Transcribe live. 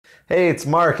Hey, it's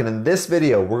Mark, and in this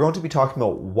video, we're going to be talking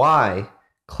about why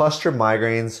cluster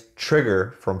migraines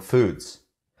trigger from foods.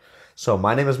 So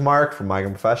my name is Mark from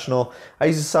Migraine Professional. I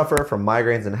used to suffer from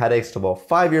migraines and headaches till about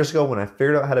 5 years ago when I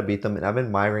figured out how to beat them, and I've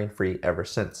been migraine-free ever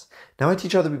since. Now I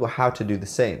teach other people how to do the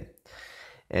same.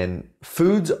 And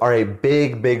foods are a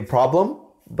big problem,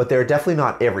 but they're definitely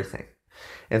not everything.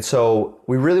 And so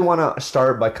we really want to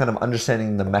start by kind of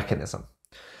understanding the mechanism.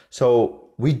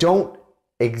 So we don't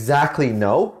exactly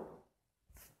know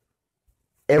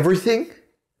everything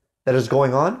that is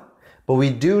going on, but we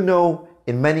do know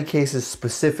in many cases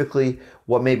specifically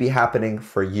what may be happening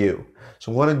for you.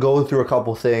 So I'm going to go through a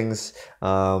couple things,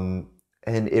 and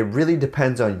it really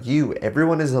depends on you.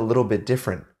 Everyone is a little bit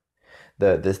different.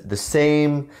 The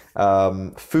same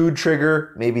food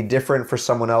trigger may be different for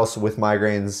someone else with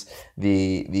migraines.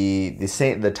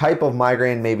 The type of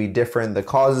migraine may be different. The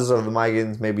causes of the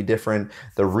migraines may be different.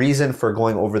 The reason for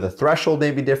going over the threshold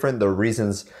may be different. The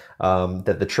reasons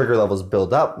that the trigger levels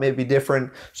build up may be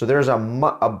different. So there's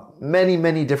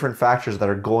many different factors that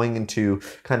are going into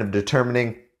kind of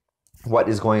determining what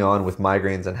is going on with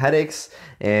migraines and headaches.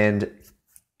 And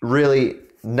really,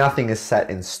 nothing is set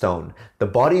in stone. The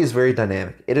body is very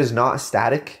dynamic. It is not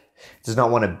static. It does not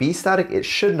want to be static. It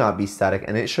should not be static,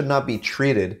 and it should not be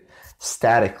treated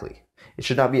statically. It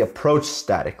should not be approached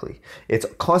statically. It's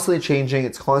constantly changing.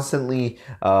 It's constantly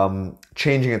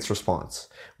changing its response.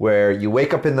 Where you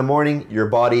wake up in the morning, your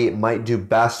body might do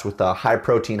best with a high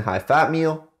protein, high fat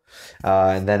meal.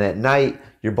 And then at night,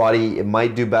 your body, it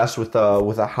might do best with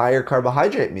a higher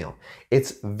carbohydrate meal.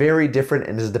 It's very different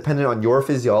and is dependent on your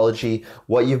physiology,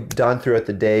 what you've done throughout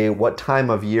the day, what time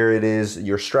of year it is,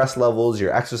 your stress levels,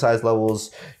 your exercise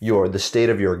levels, the state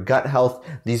of your gut health.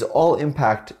 These all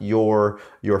impact your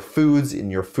foods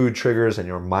and your food triggers and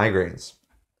your migraines.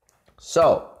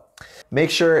 So make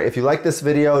sure, if you like this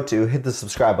video, to hit the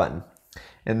subscribe button.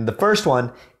 And the first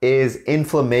one is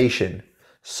inflammation.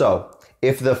 So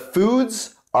if the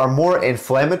foods are more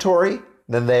inflammatory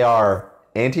than they are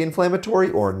anti-inflammatory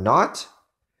or not,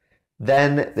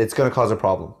 then it's going to cause a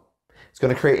problem. It's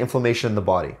going to create inflammation in the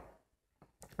body.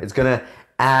 It's going to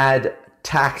add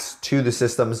tax to the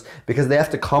systems because they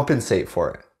have to compensate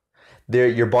for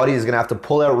it. Your body is going to have to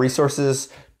pull out resources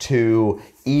to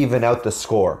even out the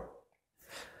score.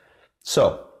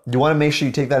 So you want to make sure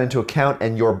you take that into account,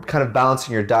 and you're kind of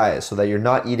balancing your diet so that you're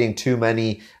not eating too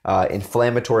many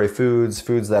inflammatory foods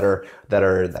that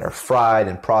are fried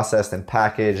and processed and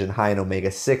packaged and high in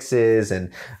omega-6s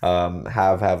and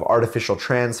have artificial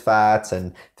trans fats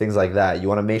and things like that. You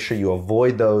want to make sure you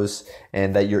avoid those,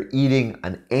 and that you're eating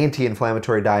an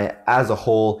anti-inflammatory diet as a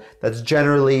whole. That's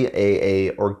generally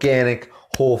a organic,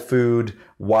 whole food,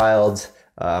 wild,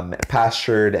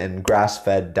 pastured, and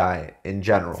grass-fed diet in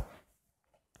general.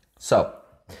 So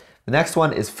the next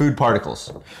one is food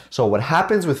particles. So what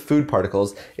happens with food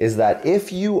particles is that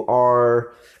if you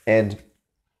are, and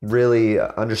really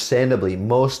understandably,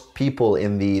 most people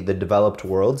in the developed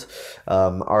world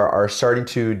are starting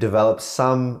to develop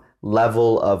some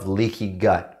level of leaky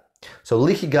gut. So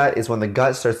leaky gut is when the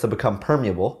gut starts to become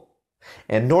permeable.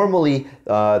 And normally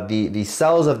the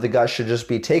cells of the gut should just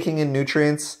be taking in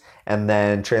nutrients and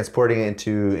then transporting it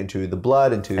into the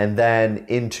blood, and then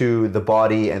into the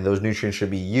body, and those nutrients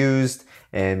should be used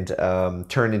and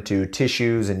turned into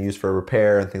tissues and used for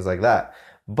repair and things like that.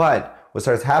 But what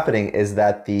starts happening is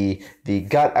that the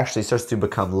gut actually starts to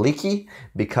become leaky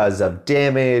because of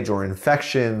damage or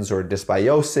infections or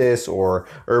dysbiosis or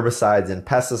herbicides and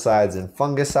pesticides and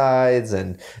fungicides,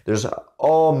 and there's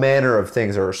all manner of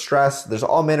things, or stress. There's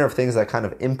all manner of things that kind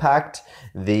of impact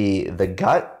the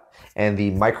gut and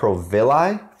the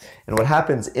microvilli. And what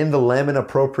happens in the lamina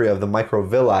propria of the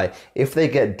microvilli, if they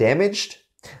get damaged,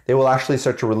 they will actually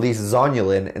start to release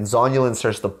zonulin, and zonulin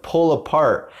starts to pull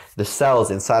apart the cells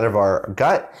inside of our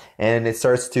gut, and it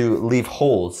starts to leave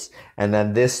holes. And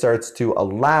then this starts to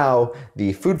allow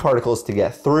the food particles to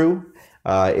get through.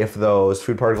 If those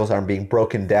food particles aren't being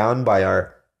broken down by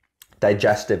our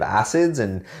digestive acids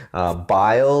and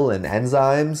bile and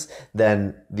enzymes,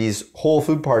 then these whole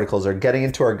food particles are getting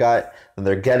into our gut, and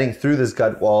they're getting through this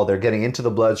gut wall, they're getting into the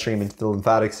bloodstream, into the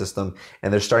lymphatic system,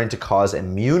 and they're starting to cause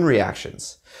immune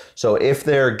reactions. So if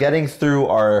they're getting through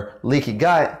our leaky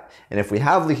gut, and if we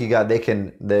have leaky gut,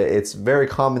 it's very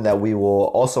common that we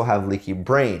will also have leaky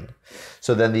brain.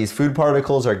 So then these food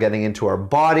particles are getting into our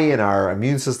body, and our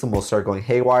immune system will start going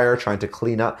haywire, trying to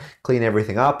clean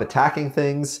everything up, attacking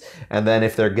things. And then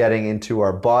if they're getting into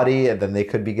our body, then they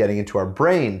could be getting into our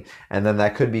brain, and then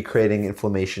that could be creating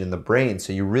inflammation in the brain.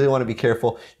 So you really want to be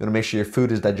careful. You want to make sure your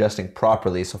food is digesting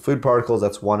properly. So food particles,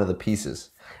 that's one of the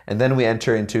pieces. And then we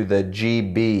enter into the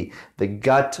GB, the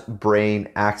gut-brain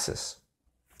axis.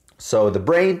 So the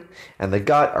brain and the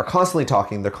gut are constantly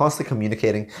talking, they're constantly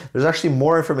communicating. There's actually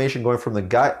more information going from the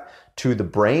gut to the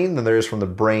brain than there is from the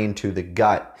brain to the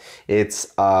gut.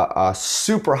 It's a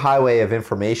super highway of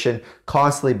information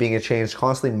constantly being changed,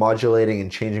 constantly modulating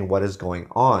and changing what is going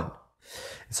on.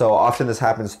 So often this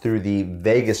happens through the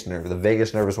vagus nerve. The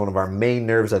vagus nerve is one of our main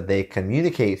nerves that they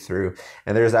communicate through.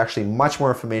 And there's actually much more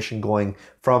information going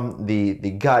from the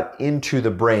gut into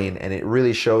the brain. And it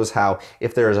really shows how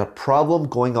if there is a problem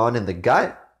going on in the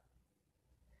gut,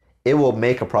 it will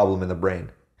make a problem in the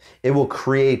brain. It will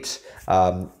create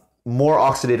more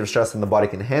oxidative stress than the body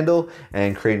can handle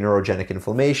and create neurogenic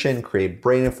inflammation, create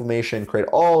brain inflammation, create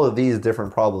all of these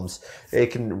different problems.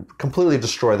 It can completely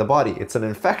destroy the body. It's an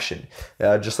infection.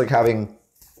 Just like having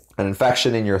an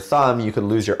infection in your thumb, you could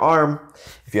lose your arm.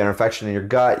 If you have an infection in your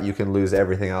gut, you can lose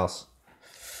everything else.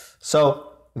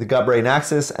 So the gut-brain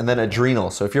axis, and then adrenal.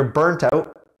 So if you're burnt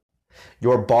out,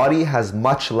 your body has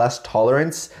much less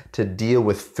tolerance to deal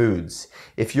with foods.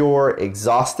 If you're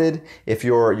exhausted, if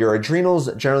your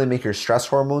adrenals generally make your stress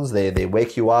hormones, they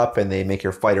wake you up and they make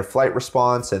your fight or flight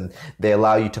response and they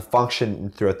allow you to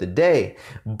function throughout the day.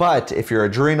 But if your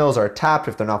adrenals are tapped,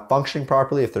 if they're not functioning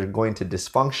properly, if they're going to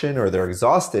dysfunction or they're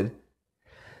exhausted,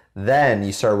 then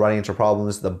you start running into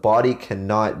problems. The body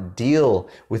cannot deal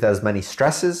with as many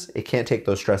stresses. It can't take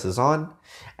those stresses on.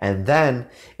 And then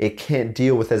it can't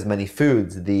deal with as many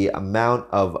foods. The amount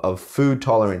of food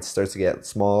tolerance starts to get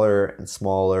smaller and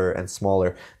smaller and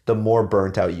smaller the more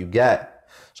burnt out you get.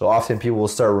 So often people will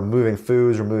start removing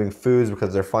foods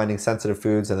because they're finding sensitive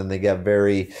foods, and then they get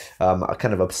very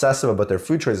kind of obsessive about their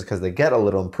food choices because they get a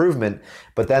little improvement.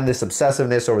 But then this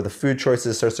obsessiveness over the food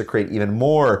choices starts to create even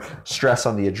more stress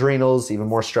on the adrenals, even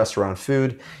more stress around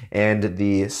food, and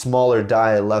the smaller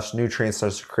diet, less nutrients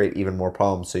starts to create even more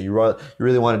problems. So you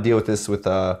really want to deal with this with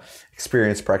a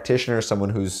experienced practitioner, someone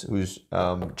who's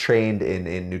trained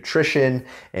in nutrition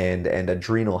and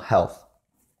adrenal health.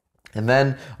 And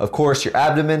then, of course, your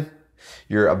abdomen,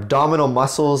 your abdominal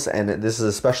muscles, and this is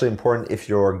especially important if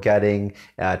you're getting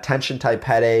tension type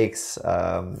headaches,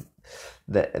 and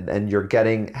you're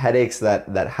getting headaches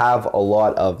that have a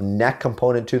lot of neck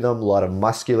component to them, a lot of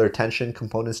muscular tension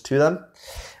components to them,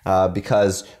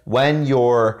 because when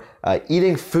you're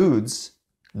eating foods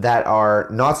that are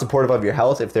not supportive of your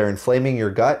health, if they're inflaming your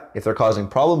gut, if they're causing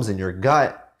problems in your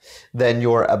gut, then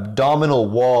your abdominal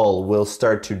wall will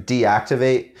start to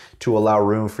deactivate to allow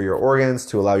room for your organs,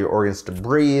 to allow your organs to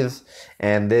breathe.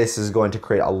 And this is going to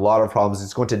create a lot of problems.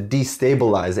 It's going to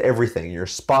destabilize everything, your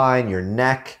spine, your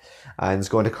neck, and it's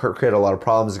going to create a lot of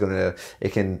problems.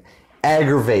 It can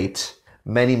aggravate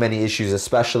many, many issues,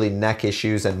 especially neck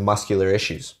issues and muscular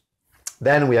issues.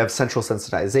 Then we have central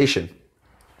sensitization.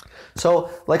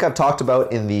 So, like I've talked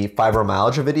about in the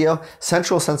fibromyalgia video,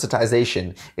 central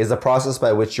sensitization is a process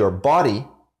by which your body,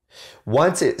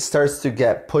 once it starts to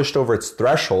get pushed over its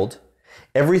threshold,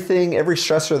 every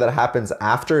stressor that happens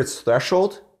after its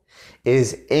threshold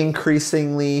is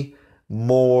increasingly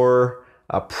more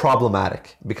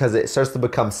problematic because it starts to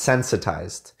become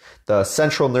sensitized. The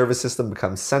central nervous system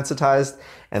becomes sensitized,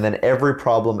 and then every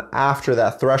problem after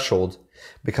that threshold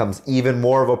becomes even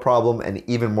more of a problem and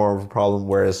even more of a problem.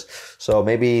 Whereas, so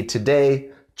maybe today,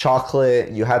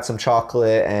 you had some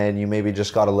chocolate and you maybe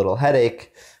just got a little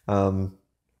headache.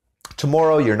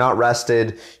 Tomorrow you're not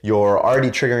rested, you're already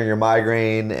triggering your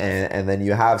migraine, and then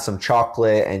you have some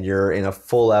chocolate and you're in a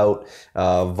full out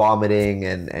vomiting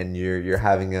and you're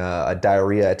having a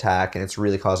diarrhea attack, and it's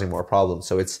really causing more problems.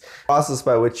 So it's a process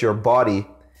by which your body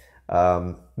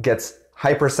gets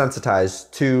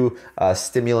hypersensitized to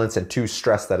stimulants and to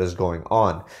stress that is going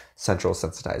on, central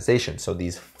sensitization. So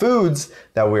these foods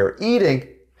that we're eating,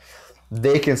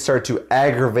 they can start to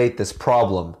aggravate this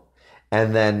problem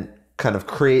and then kind of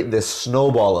create this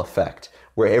snowball effect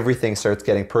where everything starts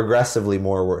getting progressively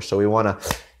more worse. So we want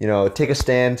to, take a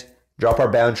stand, drop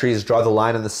our boundaries, draw the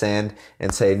line in the sand,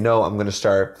 and say, no, I'm going to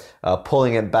start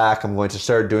pulling it back. I'm going to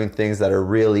start doing things that are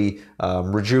really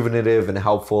rejuvenative and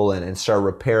helpful, and start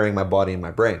repairing my body and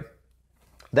my brain.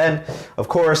 Then, of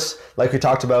course, like we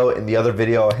talked about in the other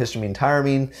video, histamine,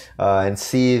 tyramine, and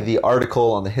see the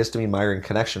article on the histamine-migraine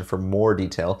connection for more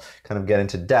detail, kind of get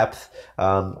into depth.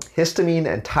 Histamine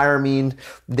and tyramine,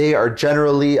 they are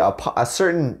generally a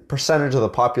certain percentage of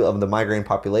the migraine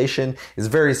population is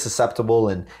very susceptible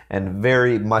and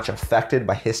very much affected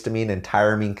by histamine and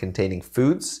tyramine containing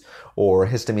foods, or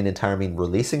histamine and tyramine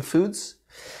releasing foods.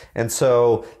 And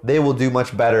so they will do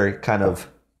much better kind of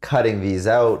cutting these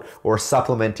out or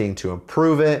supplementing to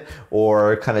improve it,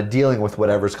 or kind of dealing with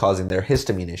whatever's causing their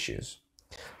histamine issues.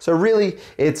 So really,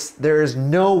 there is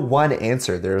no one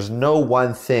answer. There is no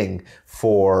one thing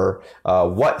for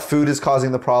what food is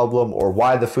causing the problem or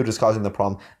why the food is causing the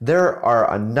problem. There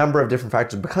are a number of different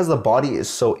factors because the body is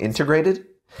so integrated,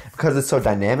 because it's so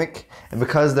dynamic, and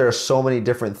because there are so many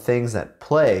different things at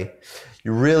play.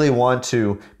 You really want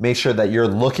to make sure that you're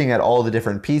looking at all the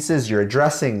different pieces. You're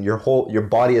addressing your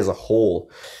body as a whole.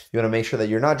 You want to make sure that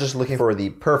you're not just looking for the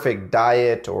perfect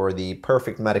diet or the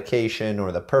perfect medication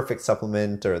or the perfect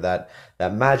supplement or that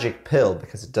magic pill,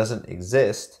 because it doesn't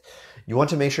exist. You want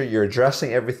to make sure you're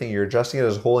addressing everything, you're addressing it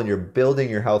as a whole, and you're building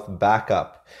your health back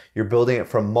up. You're building it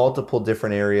from multiple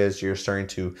different areas. You're starting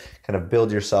to kind of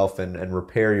build yourself and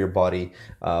repair your body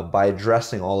by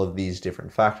addressing all of these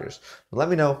different factors. Let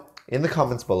me know in the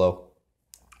comments below,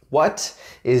 what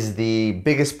is the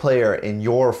biggest player in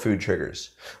your food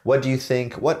triggers? What do you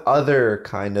think? What other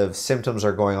kind of symptoms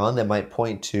are going on that might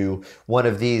point to one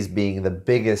of these being the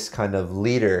biggest kind of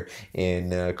leader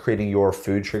in creating your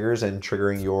food triggers and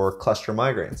triggering your cluster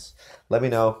migraines? Let me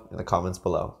know in the comments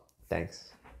below.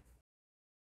 Thanks.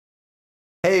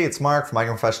 Hey, it's Mark from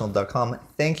migraineprofessional.com.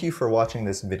 Thank you for watching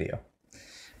this video.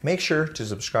 Make sure to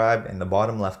subscribe in the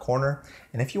bottom left corner,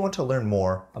 and if you want to learn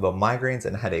more about migraines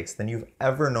and headaches than you've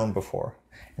ever known before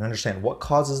and understand what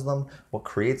causes them, what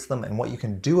creates them, and what you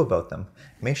can do about them,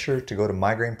 make sure to go to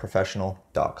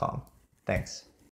migraineprofessional.com. Thanks.